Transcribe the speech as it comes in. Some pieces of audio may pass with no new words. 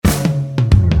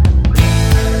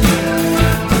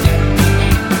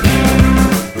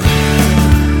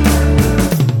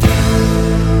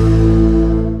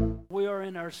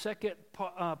second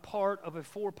part of a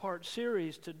 4-part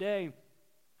series today.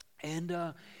 And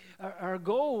our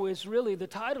goal is really, the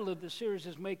title of the series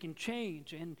is Making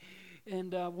Change.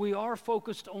 And we are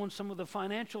focused on some of the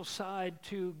financial side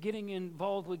to getting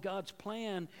involved with God's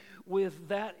plan with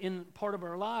that in part of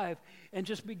our life, and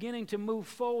just beginning to move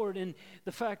forward in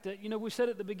the fact that, we said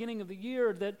at the beginning of the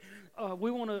year that we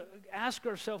want to ask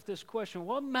ourselves this question: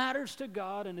 what matters to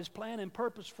God and His plan and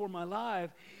purpose for my life?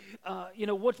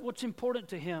 What's important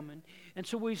to Him? And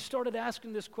so we started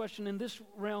asking this question in this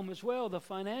realm as well, the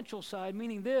financial side,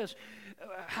 meaning this: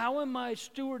 how am I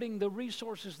stewarding the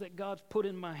resources that God's put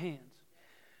in my hands?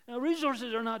 Now,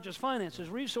 resources are not just finances.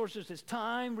 Resources is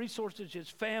time. Resources is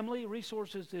family.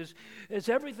 Resources is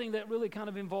everything that really kind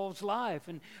of involves life.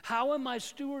 And how am I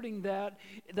stewarding that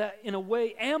in a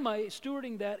way? Am I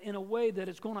stewarding that in a way that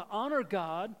is going to honor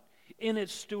God in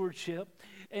its stewardship?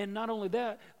 And not only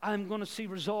that, I'm going to see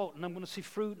result, and I'm going to see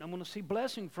fruit, and I'm going to see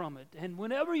blessing from it. And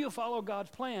whenever you follow God's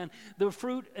plan, the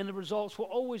fruit and the results will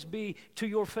always be to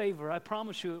your favor. I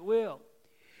promise you it will.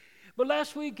 But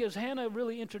last week, as Hannah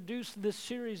really introduced this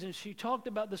series, and she talked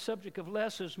about the subject of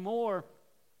less is more,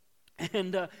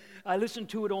 and I listened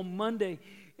to it on Monday,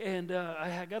 and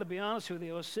I got to be honest with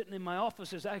you, I was sitting in my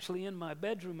office. It's actually in my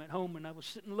bedroom at home, and I was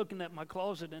sitting looking at my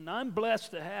closet, and I'm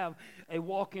blessed to have a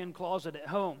walk-in closet at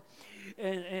home,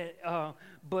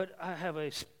 but I have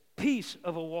a piece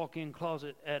of a walk-in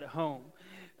closet at home.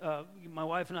 My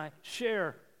wife and I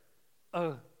share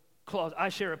a closet. I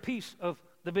share a piece of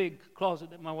the big closet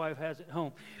that my wife has at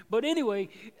home. But anyway,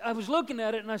 I was looking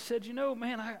at it and I said,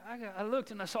 man, I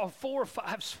looked and I saw 4 or 5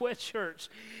 sweatshirts.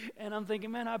 And I'm thinking,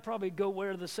 man, I probably go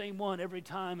wear the same one every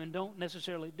time and don't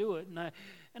necessarily do it.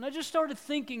 And I just started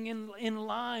thinking in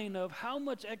line of how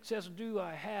much excess do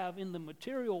I have in the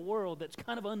material world that's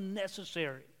kind of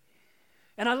unnecessary.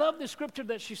 And I love the scripture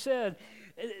that she said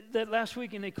that last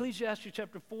week in Ecclesiastes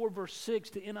chapter 4, verse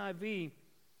 6, the NIV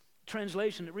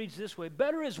translation. It reads this way: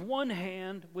 better is one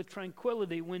hand with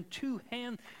tranquility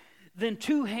than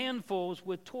 2 handfuls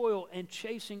with toil and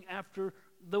chasing after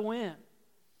the wind.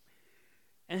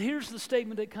 And here's the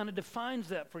statement that kind of defines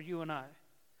that for you and I.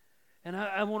 And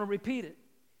I want to repeat it.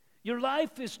 Your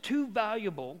life is too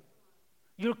valuable,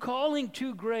 your calling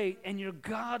too great, and your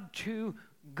God too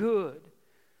good.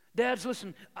 Dads,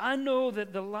 listen, I know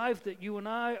that the life that you and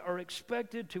I are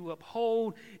expected to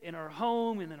uphold in our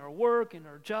home and in our work and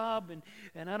our job,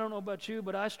 and I don't know about you,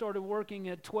 but I started working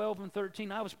at 12 and 13.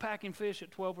 I was packing fish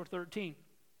at 12 or 13.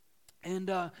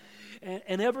 And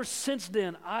ever since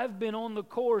then, I've been on the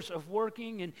course of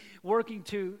working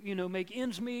to, make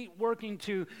ends meet, working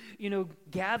to,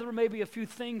 gather maybe a few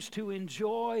things to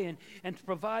enjoy and to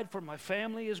provide for my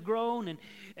family has grown.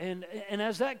 And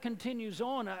as that continues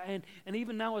on, and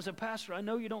even now as a pastor, I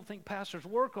know you don't think pastors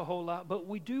work a whole lot, but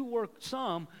we do work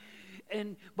some.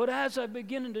 But as I'm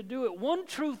beginning to do it, one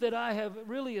truth that I have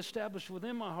really established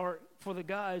within my heart for the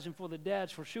guys and for the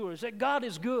dads for sure is that God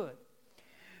is good.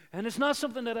 And it's not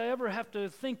something that I ever have to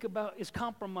think about is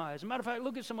compromise. As a matter of fact,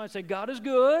 look at somebody and say, God is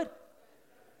good.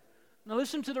 Now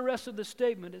listen to the rest of the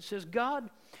statement. It says, God,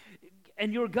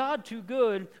 and your God too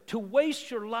good to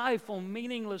waste your life on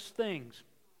meaningless things.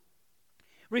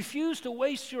 Refuse to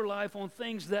waste your life on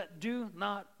things that do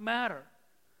not matter.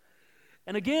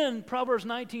 And again, Proverbs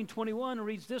 19:21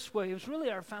 reads this way. It was really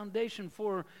our foundation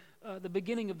for the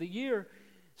beginning of the year.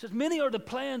 It says, many are the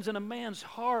plans in a man's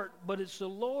heart, but it's the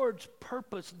Lord's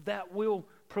purpose that will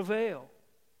prevail.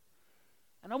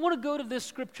 And I want to go to this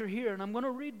scripture here, and I'm going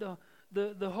to read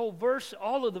the whole verse,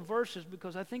 all of the verses,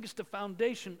 because I think it's the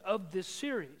foundation of this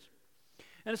series.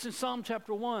 And it's in Psalm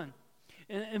chapter 1,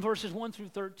 in verses 1 through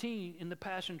 13 in the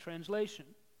Passion Translation.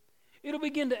 It'll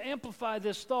begin to amplify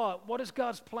this thought. What is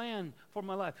God's plan for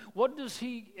my life? What does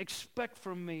He expect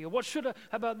from me? Or what should I,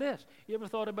 how about this? You ever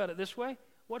thought about it this way?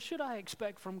 What should I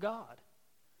expect from God?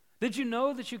 Did you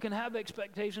know that you can have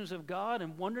expectations of God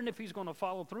and wondering if He's going to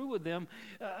follow through with them?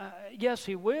 Yes,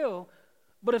 He will.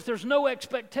 But if there's no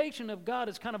expectation of God,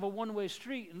 it's kind of a one-way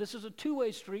street. And this is a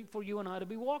two-way street for you and I to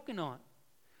be walking on.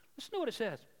 Listen to what it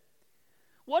says.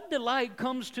 What delight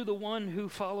comes to the one who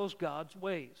follows God's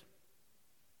ways?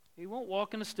 He won't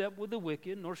walk in a step with the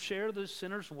wicked, nor share the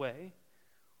sinner's way,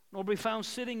 nor be found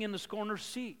sitting in the scorner's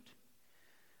seat.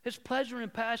 His pleasure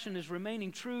and passion is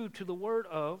remaining true to the word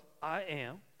of I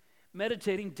am,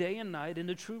 meditating day and night in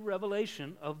the true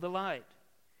revelation of the light.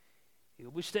 He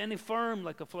will be standing firm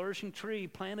like a flourishing tree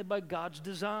planted by God's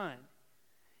design,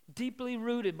 deeply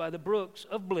rooted by the brooks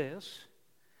of bliss,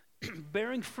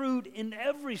 bearing fruit in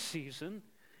every season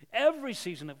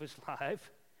of his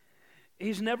life.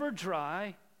 He's never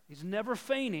dry, he's never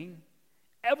fainting,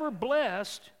 ever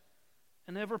blessed,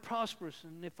 and ever prosperous.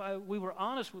 And if we were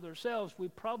honest with ourselves, we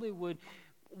probably would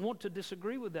want to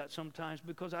disagree with that sometimes,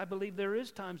 because I believe there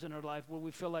is times in our life where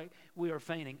we feel like we are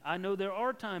fainting. I know there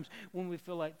are times when we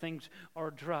feel like things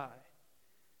are dry.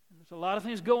 And there's a lot of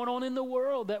things going on in the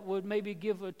world that would maybe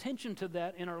give attention to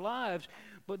that in our lives,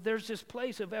 but there's this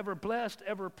place of ever blessed,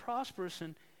 ever prosperous.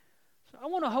 And so I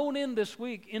want to hone in this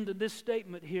week into this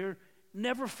statement here: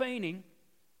 never fainting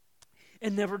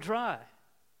and never dry.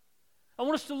 I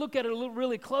want us to look at it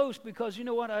really close, because you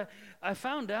know what? I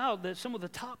found out that some of the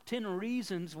top 10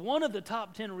 reasons, one of the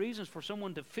top 10 reasons for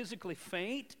someone to physically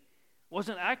faint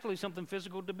wasn't actually something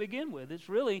physical to begin with. It's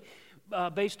really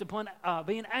based upon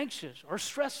being anxious or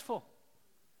stressful.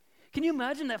 Can you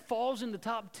imagine that falls in the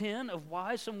top 10 of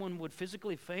why someone would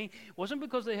physically faint? It wasn't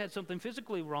because they had something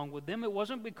physically wrong with them. It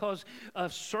wasn't because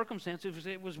of circumstances.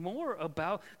 It was more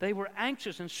about they were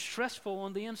anxious and stressful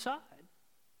on the inside.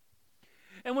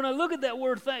 And when I look at that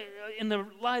word in the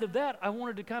light of that, I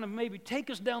wanted to kind of maybe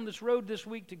take us down this road this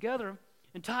week together,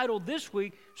 entitled this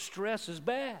week, Stress is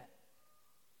Bad.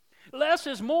 Less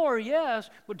is more, yes,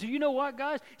 but do you know what,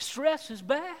 guys? Stress is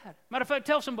bad. Matter of fact,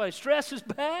 tell somebody, stress is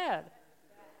bad.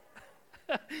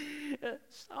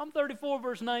 Psalm 34,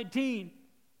 verse 19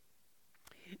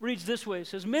 reads this way. It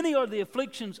says, "Many are the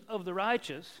afflictions of the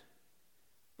righteous,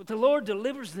 but the Lord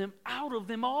delivers them out of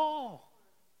them all."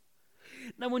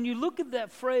 Now, when you look at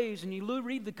that phrase and you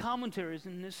read the commentaries,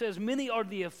 and it says, "Many are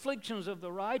the afflictions of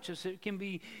the righteous," it can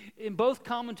be, in both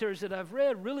commentaries that I've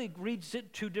read, really reads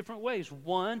it two different ways.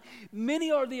 One,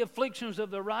 many are the afflictions of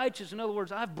the righteous. In other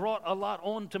words, I've brought a lot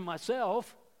on to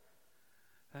myself.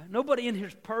 Nobody in here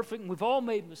is perfect, and we've all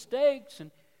made mistakes.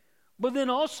 But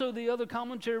then also the other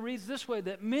commentary reads this way,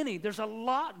 that there's a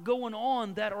lot going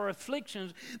on that are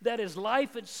afflictions, that is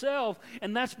life itself,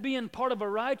 and that's being part of a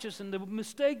righteous. And the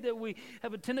mistake that we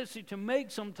have a tendency to make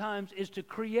sometimes is to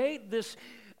create this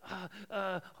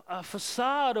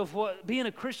facade of what being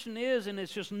a Christian is, and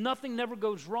it's just nothing never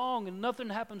goes wrong, and nothing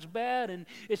happens bad, and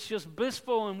it's just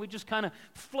blissful, and we just kind of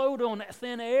float on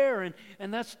thin air,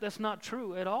 and that's not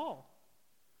true at all.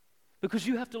 Because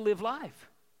you have to live life.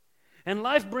 And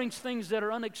life brings things that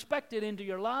are unexpected into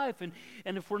your life, and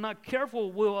if we're not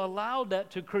careful, we'll allow that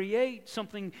to create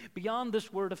something beyond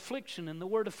this word affliction. And the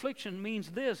word affliction means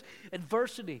this: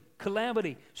 adversity,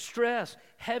 calamity, stress,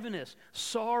 heaviness,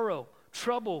 sorrow,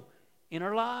 trouble in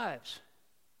our lives.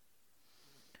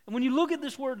 And when you look at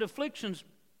this word afflictions,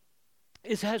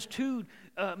 it has two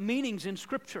meanings in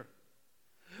Scripture.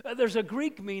 There's a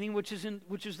Greek meaning, which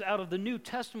is out of the New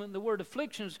Testament. The word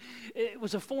afflictions, it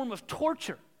was a form of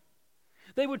torture.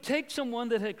 They would take someone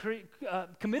that had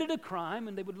committed a crime,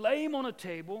 and they would lay him on a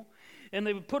table, and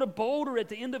they would put a boulder at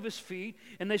the end of his feet,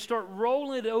 and they start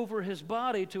rolling it over his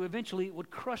body to eventually it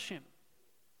would crush him.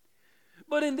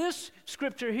 But in this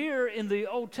scripture here, in the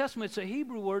Old Testament, it's a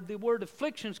Hebrew word. The word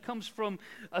afflictions comes from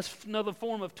another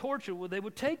form of torture, where they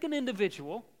would take an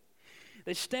individual,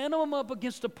 they stand them up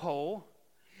against a pole,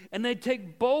 and they'd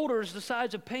take boulders the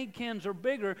size of paint cans or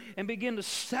bigger and begin to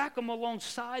stack them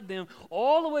alongside them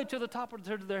all the way to the top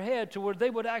of their head, to where they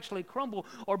would actually crumble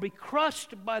or be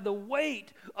crushed by the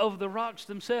weight of the rocks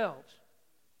themselves.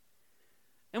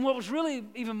 And what was really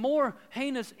even more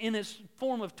heinous in its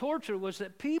form of torture was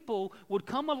that people would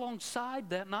come alongside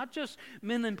that, not just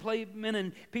men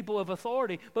and people of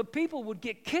authority, but people would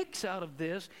get kicks out of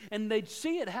this, and they'd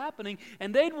see it happening,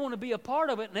 and they'd want to be a part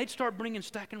of it, and they'd start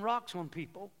stacking rocks on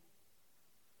people.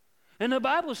 And the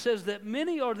Bible says that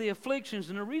many are the afflictions,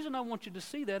 and the reason I want you to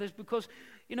see that is because,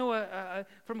 you know,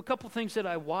 from a couple things that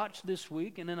I watched this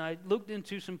week, and then I looked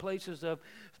into some places of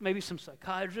maybe some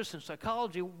psychiatrists and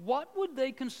psychology, what would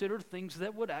they consider things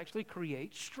that would actually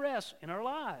create stress in our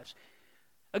lives?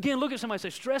 Again, look at somebody and say,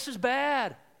 stress is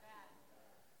bad.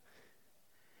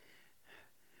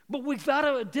 But we've got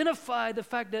to identify the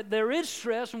fact that there is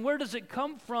stress, and where does it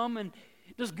come from, and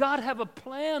does God have a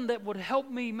plan that would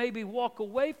help me maybe walk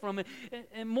away from it?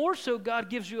 And more so, God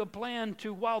gives you a plan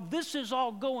to, while this is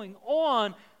all going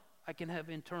on, I can have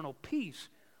internal peace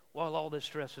while all this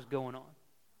stress is going on.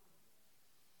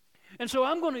 And so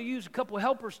I'm going to use a couple of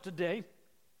helpers today.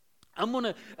 I'm going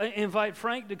to invite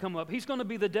Frank to come up. He's going to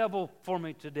be the devil for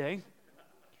me today.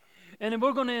 And then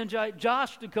we're going to invite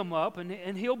Josh to come up,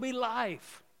 and he'll be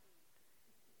life.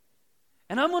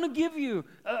 And I'm going to give you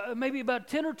maybe about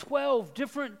 10 or 12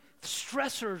 different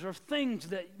stressors or things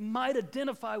that might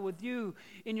identify with you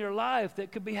in your life,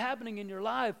 that could be happening in your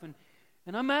life.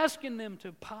 And I'm asking them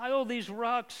to pile these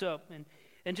rocks up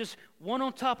and just one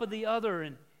on top of the other.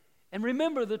 And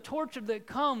remember, the torture that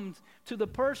comes to the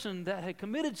person that had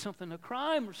committed something, a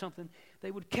crime or something,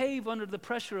 they would cave under the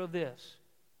pressure of this.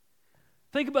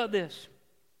 Think about this.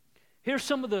 Here's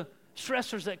some of the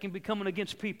stressors that can be coming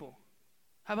against people.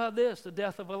 How about this? The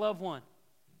death of a loved one.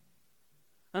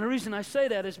 And the reason I say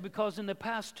that is because in the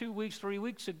past 2 weeks, 3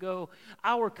 weeks ago,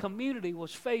 our community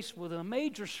was faced with a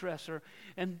major stressor,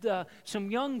 and some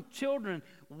young children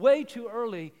way too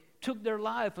early took their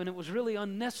life, and it was really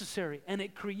unnecessary, and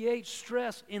it creates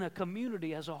stress in a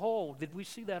community as a whole. Did we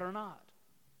see that or not?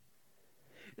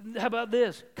 How about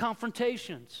this?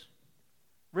 Confrontations,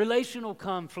 relational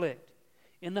conflict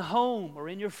in the home or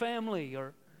in your family,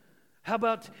 or how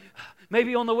about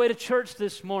maybe on the way to church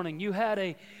this morning, you had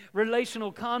a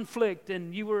relational conflict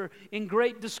and you were in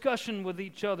great discussion with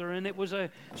each other, and it was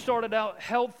started out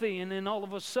healthy, and then all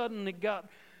of a sudden it got,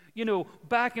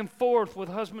 back and forth with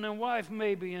husband and wife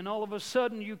maybe, and all of a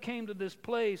sudden you came to this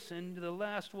place and the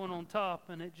last one on top,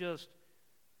 and it just...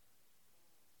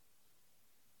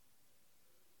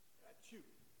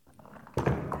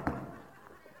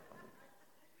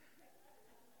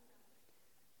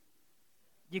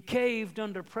 You caved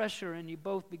under pressure and you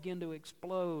both began to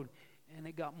explode, and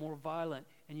it got more violent,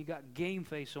 and you got game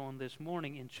face on this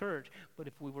morning in church. But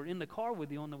if we were in the car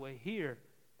with you on the way here,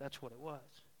 that's what it was.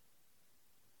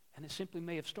 And it simply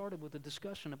may have started with a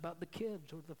discussion about the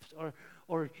kids,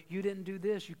 or you didn't do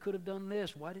this, you could have done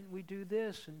this, why didn't we do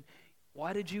this, and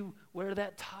why did you wear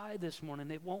that tie this morning?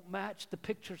 It won't match the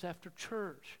pictures after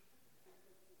church.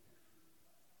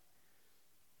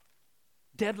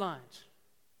 Deadlines.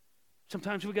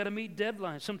 Sometimes we got to meet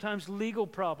deadlines. Sometimes legal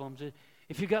problems.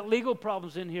 If you got legal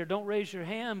problems in here, don't raise your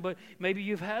hand, but maybe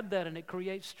you've had that and it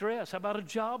creates stress. How about a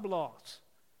job loss?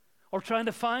 Or trying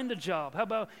to find a job? How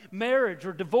about marriage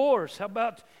or divorce? How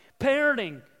about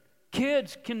parenting?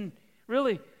 Kids can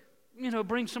really,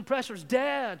 bring some pressures.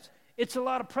 Dads, it's a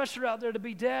lot of pressure out there to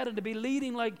be dad and to be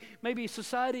leading like maybe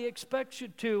society expects you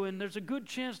to, and there's a good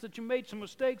chance that you made some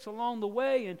mistakes along the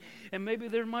way, and maybe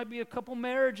there might be a couple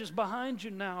marriages behind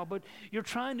you now, but you're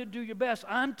trying to do your best.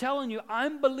 I'm telling you,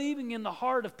 I'm believing in the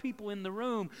heart of people in the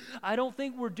room. I don't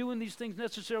think we're doing these things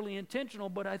necessarily intentional,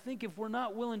 but I think if we're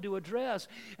not willing to address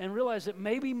and realize that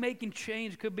maybe making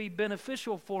change could be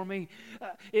beneficial for me,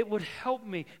 it would help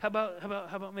me. How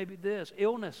about maybe this?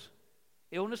 Illness.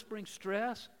 Illness brings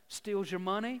stress, steals your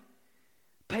money,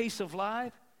 pace of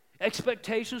life,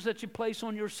 expectations that you place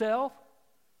on yourself.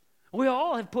 We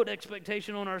all have put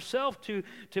expectation on ourselves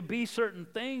to be certain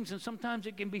things, and sometimes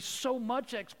it can be so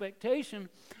much expectation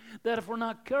that if we're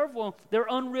not careful, they're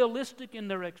unrealistic in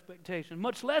their expectation.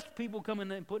 Much less people come in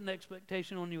and put an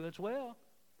expectation on you as well.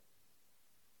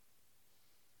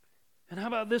 And how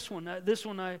about this one? This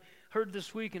one I heard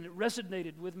this week, and it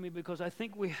resonated with me because I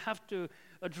think we have to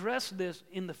address this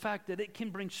in the fact that it can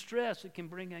bring stress, it can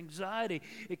bring anxiety,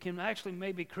 it can actually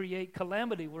maybe create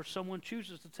calamity where someone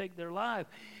chooses to take their life.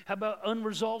 How about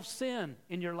unresolved sin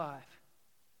in your life?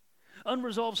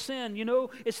 Unresolved sin,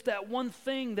 it's that one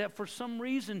thing that for some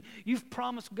reason you've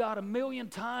promised God 1,000,000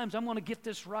 times, I'm going to get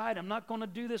this right, I'm not going to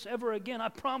do this ever again, I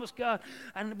promise God,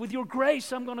 and with your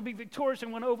grace I'm going to be victorious, I'm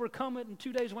going to overcome it, and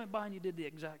 2 days went by and you did the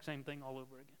exact same thing all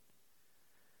over again.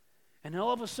 And then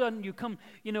all of a sudden you come,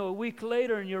 a week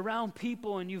later and you're around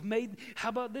people and you've made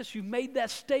that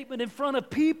statement in front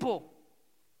of people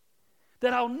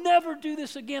that I'll never do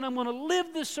this again, I'm going to live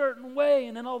this certain way,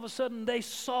 and then all of a sudden they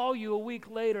saw you a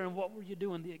week later, and what were you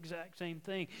doing? The exact same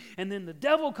thing. And then the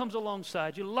devil comes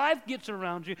alongside you, life gets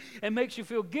around you, and makes you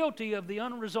feel guilty of the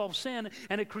unresolved sin,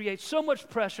 and it creates so much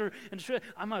pressure, and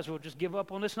I might as well just give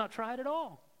up on this, not try it at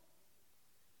all.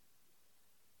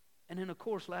 And then, of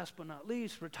course, last but not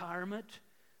least, retirement.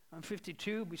 I'm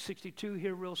 52, I'll be 62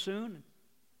 here real soon,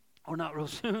 or not real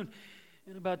soon,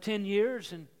 in about 10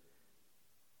 years, and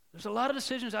there's a lot of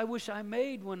decisions I wish I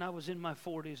made when I was in my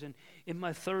 40s and in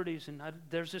my 30s. And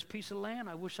there's this piece of land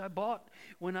I wish I bought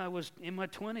when I was in my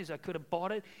 20s. I could have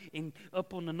bought it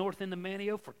up on the north end of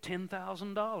Manio for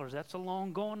 $10,000. That's a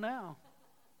long gone now.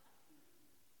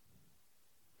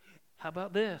 How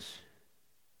about this?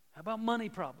 How about money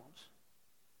problems?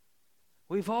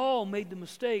 We've all made the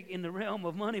mistake in the realm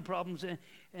of money problems.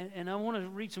 And I want to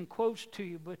read some quotes to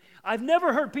you. But I've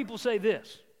never heard people say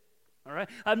this. All right?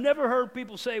 I've never heard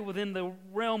people say within the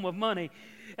realm of money,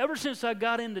 ever since I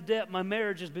got into debt, my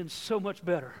marriage has been so much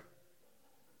better.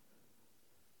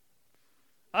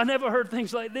 I never heard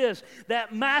things like this.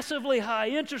 That massively high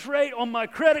interest rate on my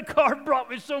credit card brought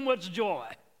me so much joy.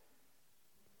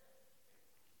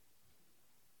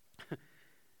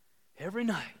 Every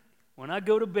night when I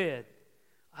go to bed,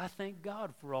 I thank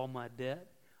God for all my debt.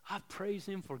 I praise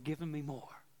Him for giving me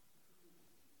more.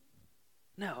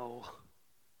 No.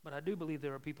 But I do believe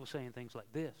there are people saying things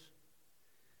like this.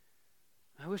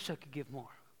 I wish I could give more.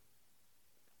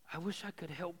 I wish I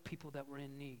could help people that were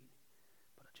in need,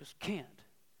 but I Just can't.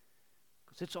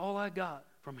 Because it's all I got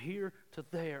from here to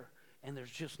there, and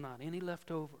there's just not any left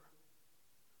over.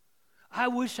 I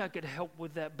wish I could help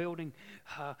with that building,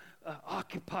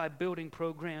 Occupy building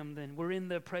program. Then we're in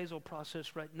the appraisal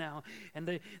process right now,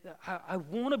 and I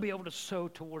want to be able to sow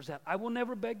towards that. I will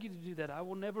never beg you to do that. I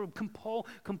will never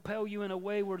compel you in a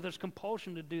way where there's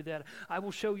compulsion to do that. I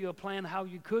will show you a plan how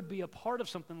you could be a part of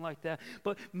something like that.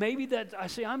 But maybe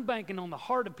I'm banking on the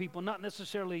heart of people, not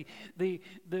necessarily the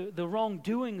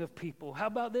wrongdoing of people. How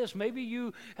about this? Maybe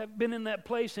you have been in that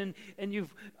place and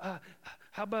you've.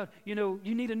 How about, you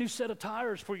need a new set of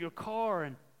tires for your car,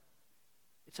 and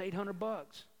it's $800.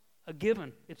 A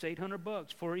given, it's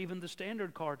 $800 for even the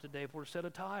standard car today for a set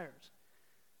of tires.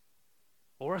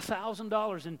 Or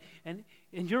 $1,000, and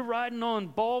you're riding on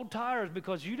bald tires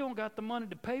because you don't got the money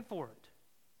to pay for it.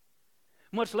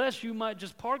 Much less you might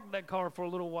just park that car for a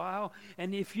little while,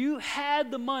 and if you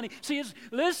had the money,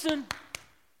 listen,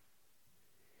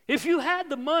 if you had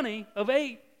the money of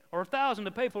 $8,000 or $1,000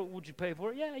 to pay for it, would you pay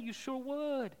for it? Yeah, you sure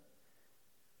would.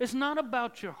 It's not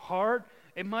about your heart.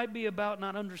 It might be about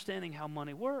not understanding how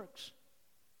money works.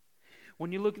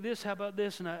 When you look at this, how about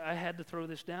this? And I had to throw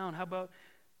this down. How about,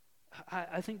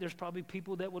 I think there's probably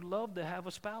people that would love to have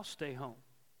a spouse stay home.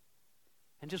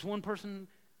 And just one person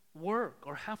work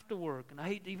or have to work. And I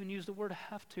hate to even use the word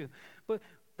have to. But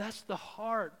that's the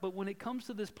heart. But when it comes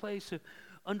to this place of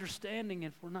understanding,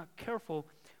 if we're not careful,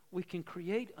 we can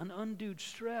create an undue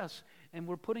stress, and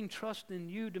we're putting trust in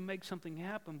you to make something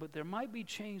happen, but there might be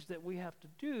change that we have to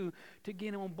do to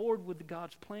get on board with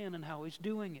God's plan and how He's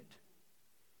doing it.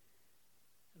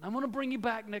 And I'm going to bring you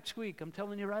back next week. I'm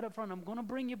telling you right up front, I'm going to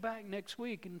bring you back next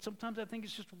week, and sometimes I think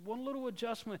it's just one little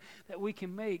adjustment that we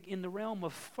can make in the realm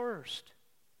of first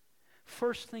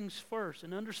things first,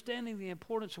 and understanding the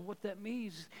importance of what that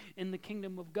means in the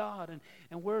kingdom of God,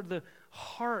 and where the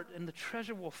heart and the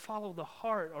treasure will follow the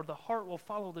heart, or the heart will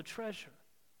follow the treasure.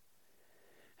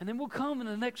 And then we'll come in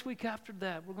the next week after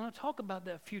that. We're going to talk about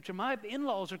that future. My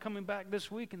in-laws are coming back this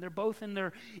week, and they're both in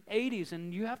their 80s,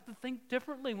 and you have to think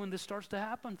differently when this starts to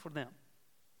happen for them.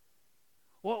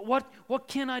 What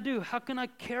can I do? How can I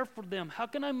care for them? How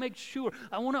can I make sure?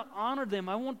 I want to honor them.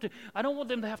 I don't want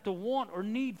them to have to want or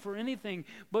need for anything.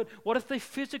 But what if they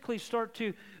physically start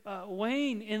to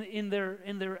wane in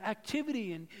their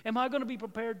activity? And am I going to be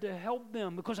prepared to help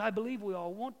them? Because I believe we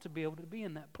all want to be able to be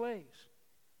in that place.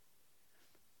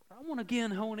 But I want to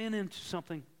again hone into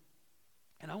something,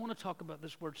 and I want to talk about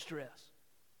this word stress.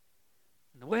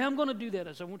 And the way I'm going to do that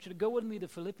is I want you to go with me to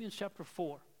Philippians chapter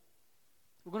 4.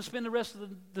 We're going to spend the rest of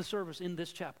the service in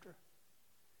this chapter.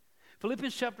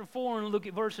 Philippians chapter 4, and look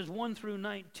at verses 1 through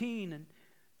 19. And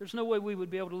there's no way we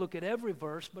would be able to look at every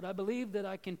verse, but I believe that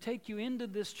I can take you into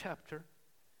this chapter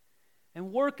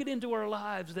and work it into our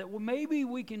lives, that maybe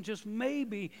we can just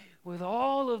with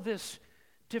all of this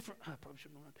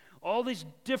all these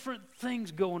different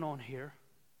things going on here,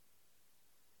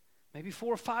 maybe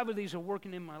 4 or 5 of these are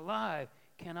working in my life.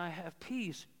 Can I have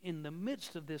peace in the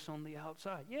midst of this on the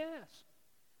outside? Yes.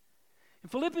 In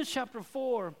Philippians chapter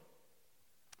 4,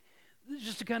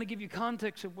 just to kind of give you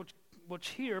context of what's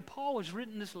here, Paul has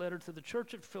written this letter to the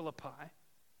church at Philippi.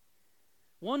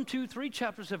 1, 2, 3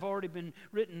 chapters have already been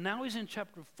written. Now he's in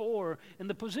chapter 4. And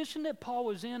the position that Paul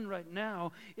is in right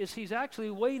now is he's actually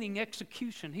waiting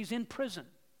execution. He's in prison.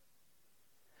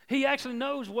 He actually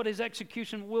knows what his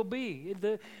execution will be.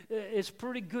 It's a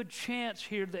pretty good chance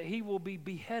here that he will be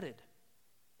beheaded.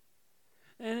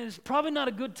 And it's probably not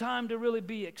a good time to really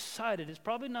be excited. It's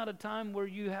probably not a time where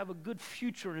you have a good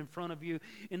future in front of you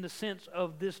in the sense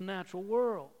of this natural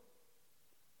world.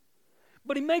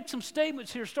 But he makes some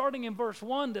statements here starting in verse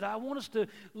 1 that I want us to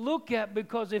look at,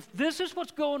 because if this is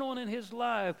what's going on in his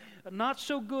life, not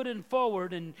so good and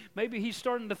forward, and maybe he's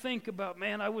starting to think about,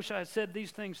 man, I wish I had said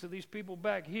these things to these people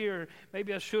back here.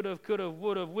 Maybe I should have, could have,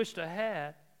 would have, wished I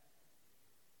had.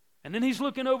 And then he's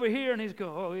looking over here and he's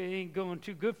going, oh, it ain't going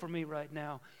too good for me right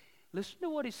now. Listen to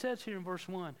what he says here in verse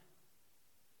 1.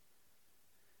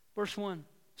 Verse 1,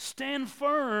 stand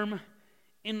firm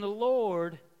in the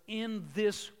Lord in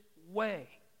this way.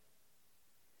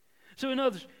 So in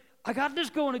other words, I got this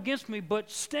going against me,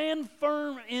 but stand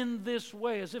firm in this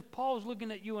way. As if Paul's looking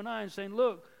at you and I and saying,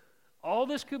 look, all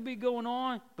this could be going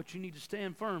on, but you need to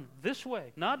stand firm this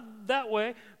way. Not that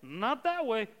way, not that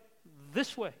way,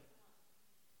 this way.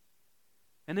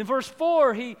 And in verse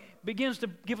 4, he begins to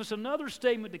give us another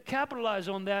statement to capitalize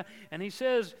on that. And he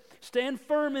says, stand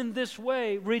firm in this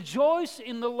way. Rejoice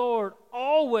in the Lord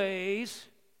always.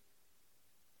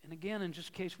 And again, in just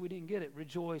in case we didn't get it,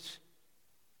 rejoice.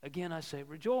 Again, I say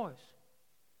rejoice.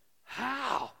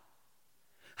 How?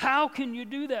 How can you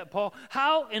do that, Paul?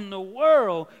 How in the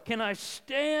world can I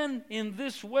stand in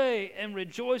this way and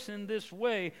rejoice in this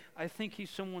way? I think he's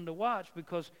someone to watch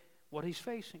because what he's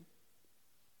facing.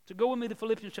 So go with me to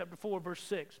Philippians chapter 4, verse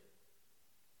 6.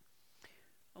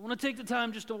 I want to take the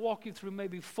time just to walk you through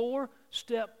maybe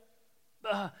 4-step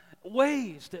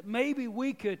ways that maybe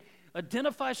we could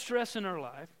identify stress in our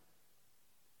life.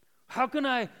 How can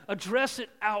I address it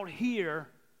out here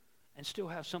and still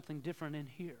have something different in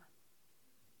here?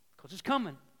 Because it's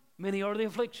coming. Many are the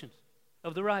afflictions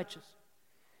of the righteous.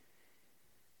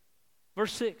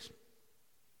 Verse 6.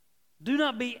 Do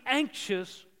not be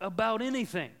anxious about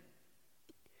anything.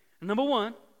 Number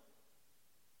one,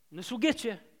 and this will get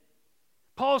you,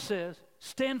 Paul says,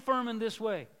 stand firm in this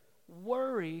way.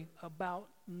 Worry about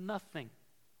nothing.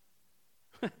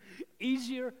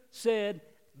 Easier said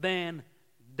than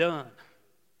done.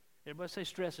 Everybody say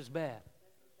stress is bad.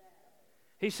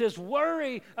 He says,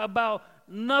 worry about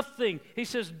nothing. He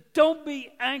says, don't be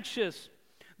anxious.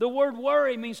 The word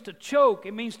worry means to choke.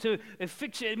 It means to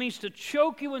asphyxiate. It means to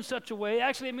choke you in such a way.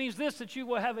 Actually, it means this, that you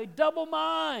will have a double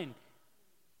mind.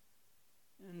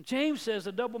 And James says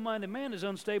a double-minded man is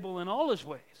unstable in all his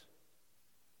ways.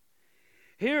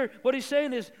 Here, what he's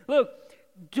saying is, look,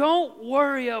 don't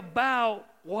worry about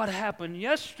what happened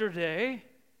yesterday.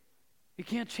 You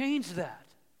can't change that.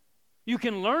 You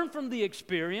can learn from the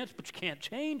experience, but you can't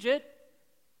change it.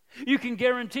 You can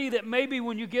guarantee that maybe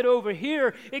when you get over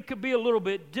here, it could be a little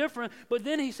bit different. But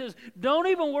then he says, don't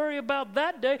even worry about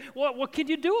that day. What can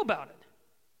you do about it?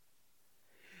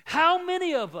 How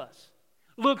many of us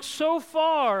look so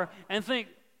far and think,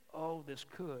 oh, this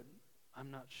could.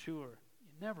 I'm not sure. You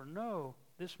never know.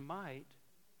 This might.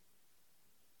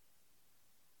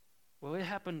 Well, it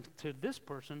happened to this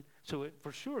person, so it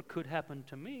for sure could happen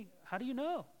to me. How do you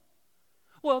know?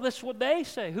 Well, that's what they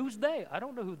say. Who's they? I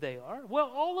don't know who they are.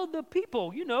 Well, all of the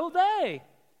people, they.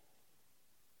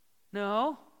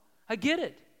 No, I get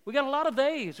it. We got a lot of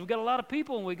theys. We got a lot of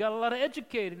people, and we got a lot of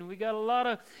educated, and we got a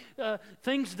lot of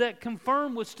things that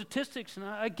confirm with statistics, and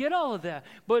I get all of that.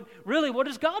 But really, what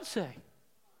does God say?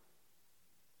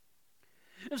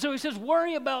 And so he says,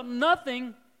 worry about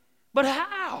nothing, but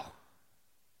how?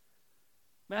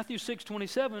 Matthew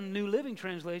 6:27, New Living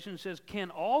Translation says,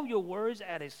 can all your worries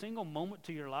add a single moment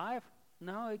to your life?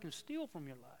 No, it can steal from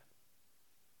your life,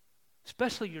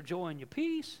 especially your joy and your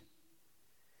peace.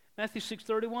 Matthew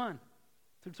 6:31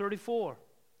 through 34.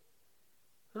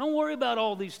 So don't worry about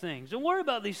all these things. Don't worry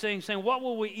about these things saying, what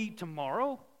will we eat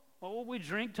tomorrow? What will we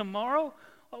drink tomorrow?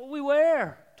 What will we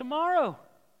wear tomorrow?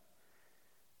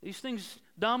 These things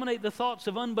dominate the thoughts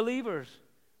of unbelievers.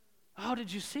 Oh,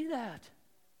 did you see that?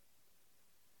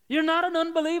 You're not an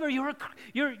unbeliever. You're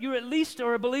at least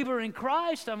a believer in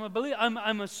Christ.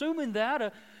 I'm assuming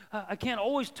that. I can't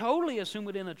always totally assume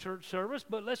it in a church service,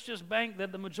 but let's just bank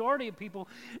that the majority of people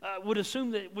would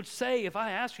say, if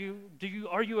I ask you,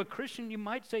 are you a Christian? You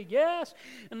might say yes.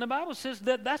 And the Bible says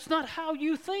that that's not how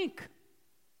you think.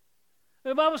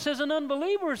 The Bible says an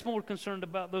unbeliever is more concerned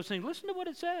about those things. Listen to what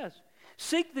it says.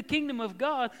 Seek the kingdom of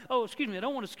God. Oh, excuse me, I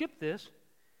don't want to skip this.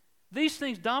 These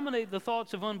things dominate the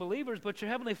thoughts of unbelievers, but your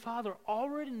Heavenly Father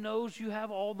already knows you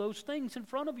have all those things in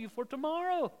front of you for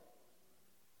tomorrow.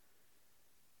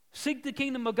 Seek the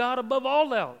kingdom of God above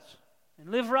all else and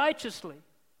live righteously,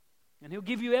 and He'll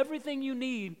give you everything you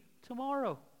need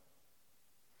tomorrow.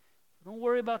 Don't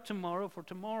worry about tomorrow, for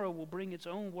tomorrow will bring its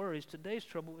own worries. Today's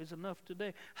trouble is enough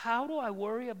today. How do I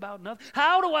worry about nothing?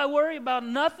 How do I worry about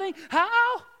nothing?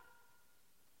 How?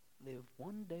 Live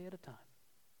one day at a time.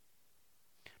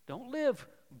 Don't live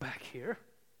back here.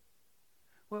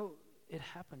 Well, it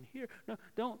happened here. No,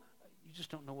 don't. You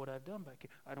just don't know what I've done back here.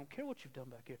 I don't care what you've done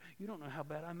back here. You don't know how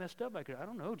bad I messed up back here. I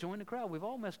don't know. Join the crowd. We've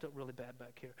all messed up really bad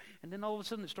back here. And then all of a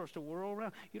sudden it starts to whirl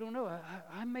around. You don't know.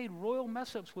 I made royal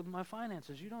mess-ups with my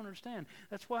finances. You don't understand.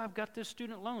 That's why I've got this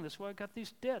student loan. That's why I got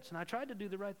these debts. And I tried to do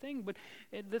the right thing, but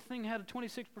this thing had a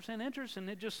 26% interest, and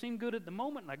it just seemed good at the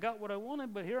moment, and I got what I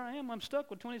wanted, but here I am. I'm stuck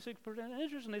with 26%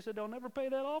 interest, and they said, I'll never pay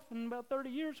that off in about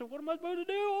 30 years, so what am I supposed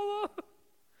to do?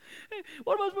 Hey,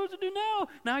 what am I supposed to do now?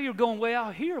 Now you're going way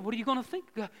out here. What are you going to think?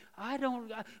 One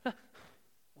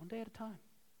day at a time.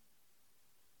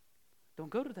 Don't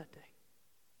go to that day.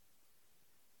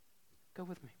 Go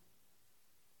with me.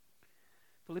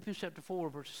 Philippians chapter 4,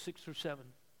 verses 6 through 7.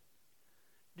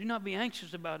 Do not be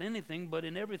anxious about anything, but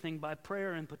in everything by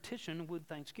prayer and petition with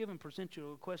thanksgiving present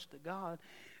your request to God,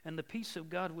 and the peace of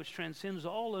God which transcends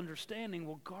all understanding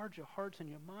will guard your hearts and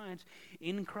your minds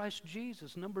in Christ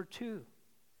Jesus. Number 2.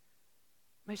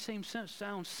 May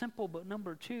sound simple, but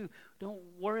number 2, don't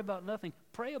worry about nothing.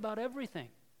 Pray about everything.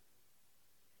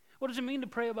 What does it mean to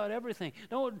pray about everything?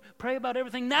 Don't pray about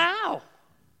everything now.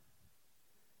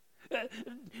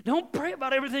 Don't pray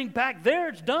about everything back there.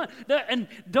 It's done. And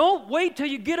don't wait till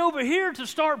you get over here to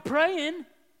start praying.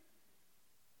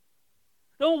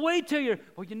 Don't wait till you're,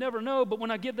 well, you never know, but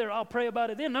when I get there, I'll pray about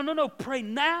it then. No. Pray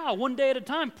now, one day at a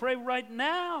time. Pray right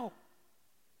now.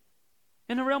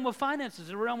 In the realm of finances,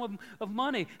 in the realm of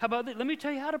money. How about this? Let me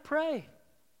tell you how to pray.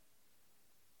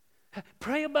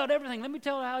 Pray about everything. Let me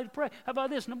tell you how to pray. How about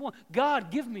this? Number one, God,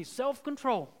 give me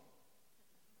self-control.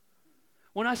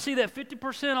 When I see that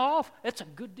 50% off, that's a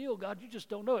good deal, God. You just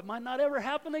don't know. It might not ever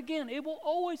happen again. It will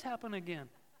always happen again.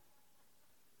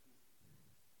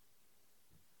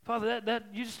 Father, that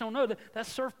you just don't know. That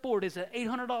surfboard is an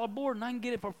 $800 board, and I can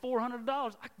get it for $400.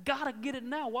 I got to get it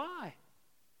now. Why?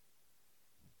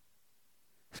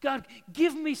 God,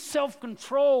 give me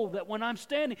self-control that when I'm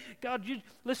standing, God, you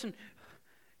listen,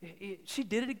 she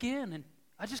did it again, and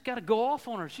I just got to go off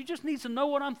on her. She just needs to know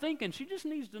what I'm thinking. She just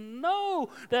needs to know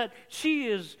that she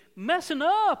is messing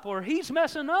up or he's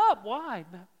messing up. Why?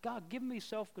 God, give me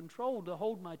self-control to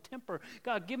hold my temper.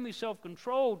 God, give me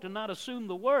self-control to not assume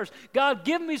the worst. God,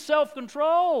 give me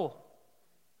self-control.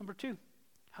 Number two,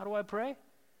 how do I pray?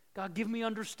 God, give me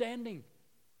understanding.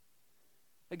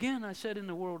 Again, I said in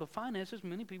the world of finances,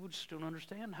 many people just don't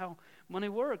understand how money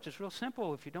works. It's real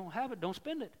simple. If you don't have it, don't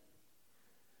spend it.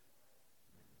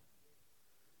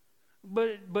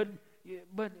 But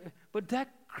that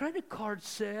credit card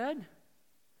said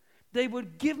they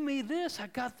would give me this. I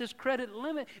got this credit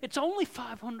limit. It's only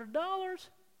 $500.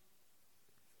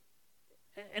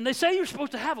 And they say you're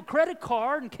supposed to have a credit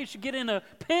card in case you get in a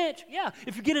pinch. Yeah,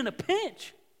 if you get in a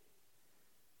pinch.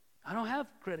 I don't have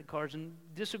credit cards, and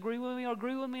disagree with me or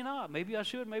agree with me or not. Maybe I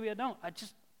should, maybe I don't. I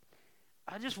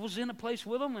just was in a place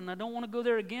with them, and I don't want to go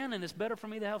there again, and it's better for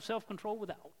me to have self-control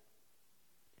without.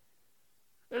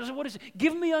 What is it?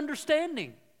 Give me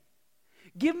understanding.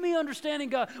 Give me understanding,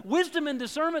 God. Wisdom and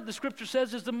discernment, the Scripture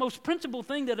says, is the most principal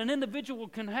thing that an individual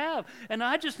can have. And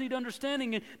I just need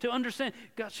understanding to understand,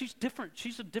 God, she's different.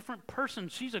 She's a different person.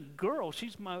 She's a girl. She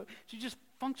just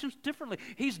functions differently.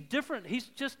 He's different. He's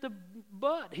just a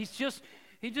butt. He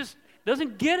just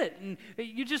doesn't get it. And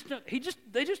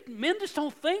men just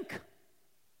don't think.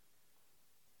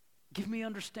 Give me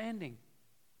understanding.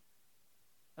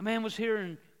 A man was here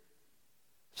in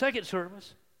second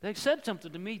service. They said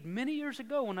something to me many years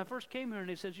ago when I first came here, and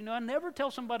they said, I never tell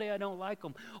somebody I don't like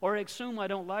them or assume I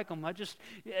don't like them. I just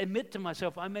admit to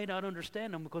myself I may not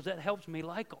understand them because that helps me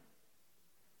like them.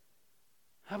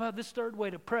 How about this third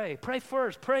way to pray? Pray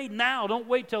first. Pray now. Don't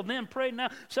wait till then. Pray now.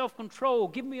 Self-control.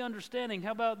 Give me understanding.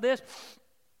 How about this?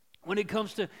 When it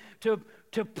comes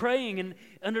to praying and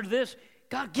under this,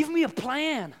 God, give me a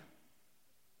plan.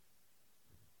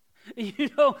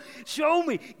 Show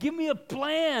me, give me a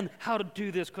plan how to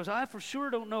do this, because I for sure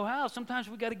don't know how. Sometimes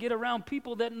we got to get around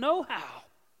people that know how.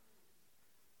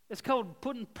 It's called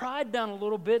putting pride down a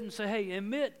little bit and say,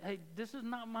 hey, this is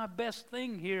not my best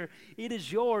thing here. It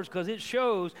is yours because it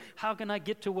shows how can I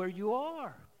get to where you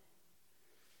are.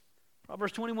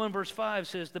 Proverbs 21 verse 5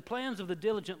 says, the plans of the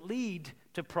diligent lead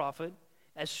to profit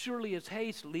as surely as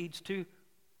haste leads to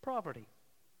poverty.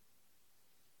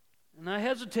 And I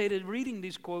hesitated reading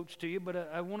these quotes to you, but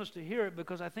I want us to hear it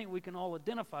because I think we can all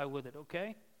identify with it,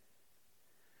 okay?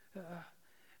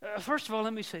 First of all,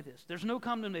 let me say this. There's no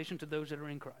condemnation to those that are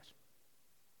in Christ.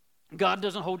 God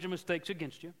doesn't hold your mistakes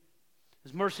against you.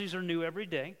 His mercies are new every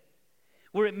day.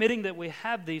 We're admitting that we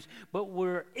have these, but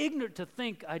we're ignorant to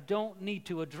think I don't need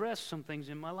to address some things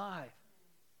in my life.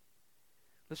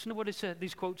 Listen to what it said.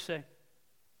 These quotes say.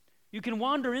 You can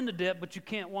wander into debt, but you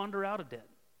can't wander out of debt.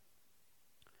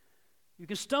 You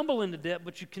can stumble into debt,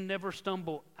 but you can never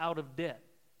stumble out of debt.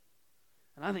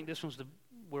 And I think this one's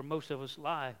where most of us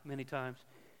lie many times.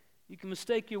 You can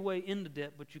mistake your way into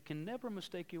debt, but you can never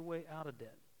mistake your way out of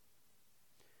debt.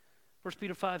 1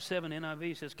 Peter 5:7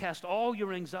 NIV says, cast all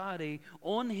your anxiety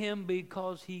on him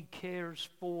because he cares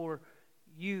for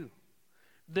you.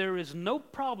 There is no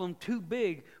problem too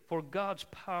big for God's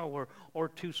power or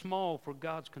too small for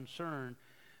God's concern.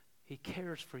 He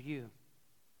cares for you.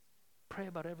 Pray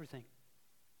about everything.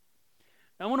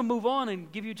 I want to move on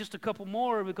and give you just a couple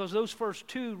more because those first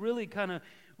two really kind of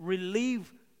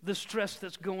relieve the stress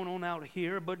that's going on out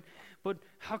here. But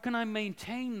how can I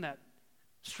maintain that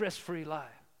stress-free life?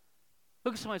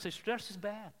 Look at somebody and say, stress is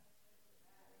bad.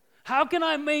 How can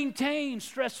I maintain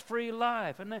stress-free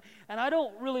life? And I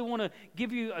don't really want to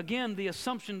give you, again, the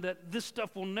assumption that this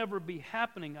stuff will never be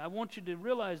happening. I want you to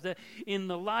realize that in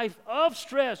the life of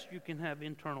stress, you can have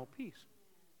internal peace.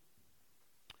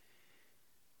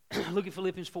 Look at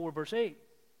Philippians 4, verse 8.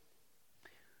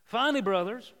 Finally,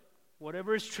 brothers,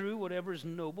 whatever is true, whatever is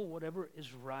noble, whatever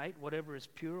is right, whatever is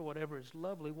pure, whatever is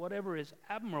lovely, whatever is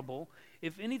admirable,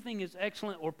 if anything is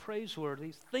excellent or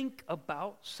praiseworthy, think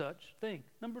about such things.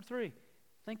 Number 3,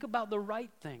 think about the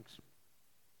right things.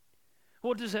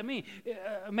 What does that mean?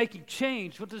 Making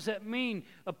change. What does that mean?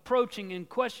 Approaching and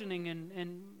questioning,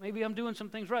 and maybe I'm doing some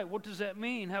things right. What does that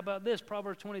mean? How about this?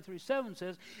 Proverbs 23:7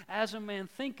 says, as a man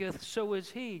thinketh, so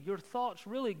is he. Your thoughts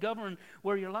really govern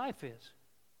where your life is.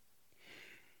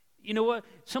 You know what?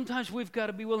 Sometimes we've got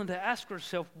to be willing to ask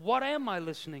ourselves, what am I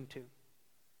listening to?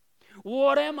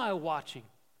 What am I watching?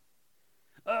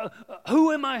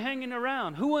 Who am I hanging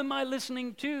around? Who am I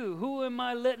listening to? Who am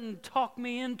I letting talk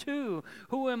me into?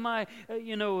 Who am I,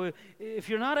 if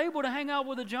you're not able to hang out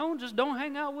with the Joneses, don't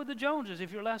hang out with the Joneses.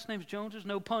 If your last name's Joneses,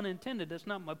 no pun intended, that's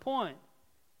not my point.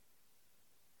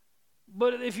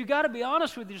 But if you got to be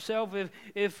honest with yourself,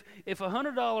 if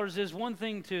 $100 is one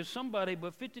thing to somebody,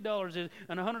 but $50 is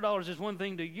and $100 is one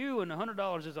thing to you, and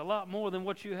 $100 is a lot more than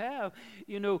what you have,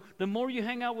 the more you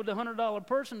hang out with the $100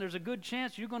 person, there's a good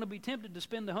chance you're going to be tempted to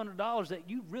spend the $100 that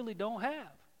you really don't have.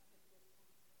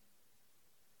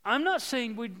 I'm not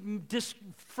saying we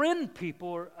disfriend people,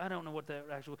 or I don't know what the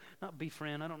actual, not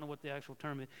befriend, I don't know what the actual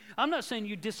term is. I'm not saying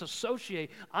you disassociate.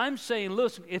 I'm saying,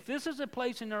 listen, if this is a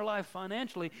place in their life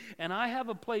financially, and I have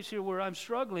a place here where I'm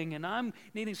struggling, and I'm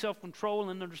needing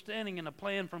self-control and understanding and a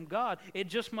plan from God, it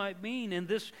just might mean in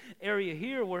this area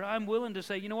here where I'm willing to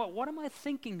say, you know what am I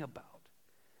thinking about?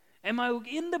 Am I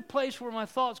in the place where my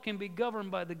thoughts can be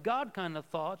governed by the God kind of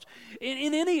thoughts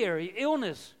in any area,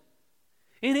 illness,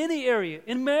 in any area,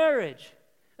 in marriage?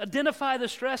 Identify the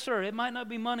stressor. It might not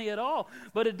be money at all,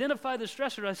 but identify the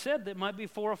stressor. I said that might be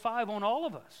 4 or 5 on all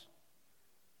of us.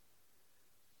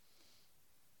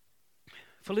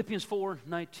 Philippians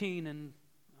 4:19, and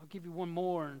I'll give you one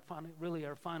more and finally, really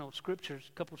our final scriptures,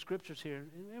 a couple of scriptures here,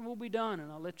 and we'll be done,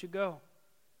 and I'll let you go.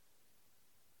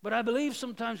 But I believe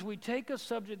sometimes we take a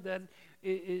subject that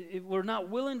we're not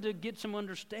willing to get some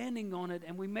understanding on it,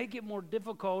 and we make it more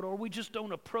difficult, or we just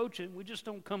don't approach it, we just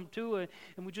don't come to it,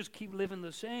 and we just keep living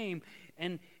the same.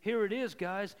 And here it is,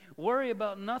 guys. Worry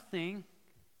about nothing.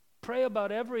 Pray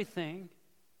about everything.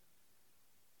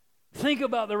 Think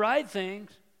about the right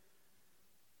things.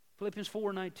 Philippians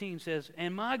 4:19 says,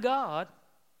 and my God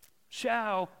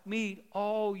shall meet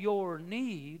all your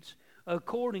needs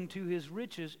according to his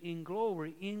riches in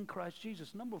glory in Christ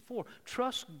Jesus. Number 4,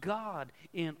 trust God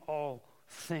in all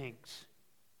things.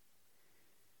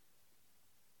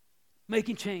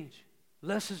 Making change.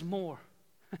 Less is more.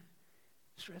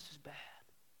 Stress is bad.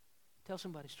 Tell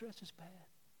somebody, stress is bad.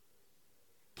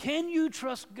 Can you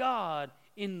trust God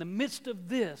in the midst of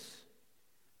this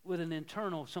with an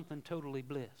internal something totally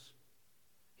bliss?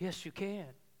 Yes, you can.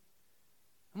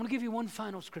 I'm going to give you one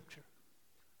final scripture.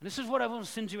 And this is what I want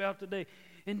to send you out today.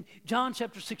 In John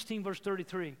chapter 16, verse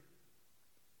 33.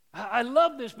 I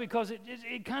love this because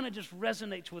it kind of just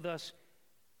resonates with us.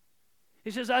 He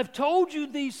says, I've told you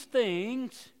these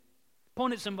things.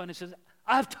 Point at somebody and says,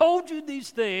 I've told you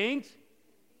these things.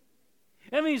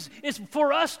 That means it's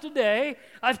for us today.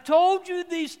 I've told you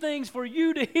these things for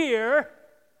you to hear.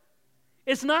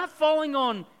 It's not falling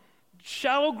on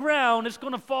shallow ground. It's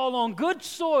going to fall on good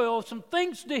soil, some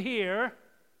things to hear.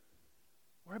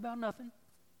 Worry about nothing.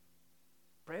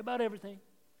 Pray about everything.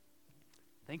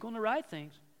 Think on the right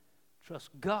things. Trust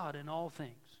God in all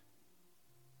things.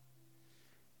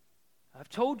 I've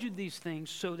told you these things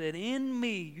so that in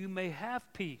me you may have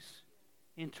peace,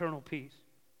 internal peace.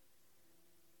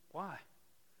 Why?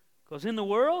 Because in the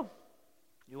world,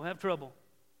 you'll have trouble.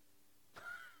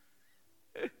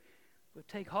 But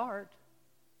take heart.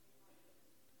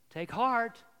 Take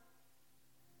heart.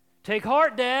 Take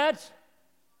heart, dads.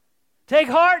 Take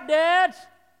heart, dads.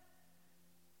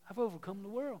 I've overcome the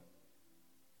world.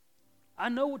 I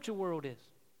know what your world is.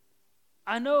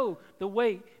 I know the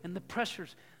weight and the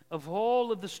pressures of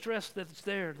all of the stress that's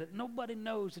there that nobody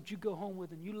knows that you go home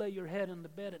with and you lay your head in the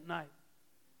bed at night.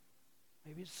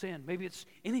 Maybe it's sin. Maybe it's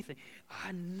anything.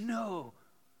 I know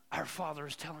our Father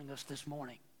is telling us this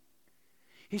morning.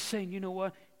 He's saying, you know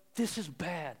what? This is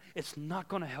bad. It's not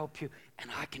going to help you, and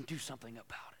I can do something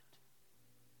about it.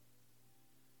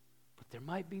 But there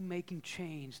might be making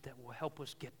change that will help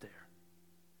us get there.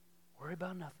 Worry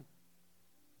about nothing.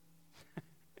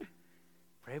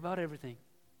 Pray about everything.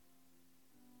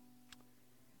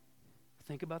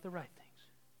 Think about the right things.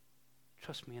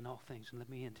 Trust me in all things, and let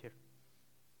me end here.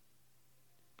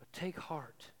 But take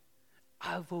heart.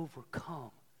 I've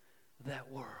overcome that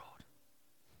world.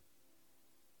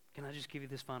 Can I just give you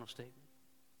this final statement?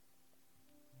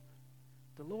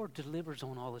 The Lord delivers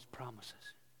on all his promises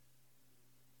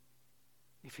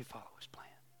if you follow his plan.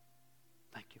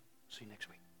 Thank you. See you. see you next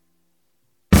week.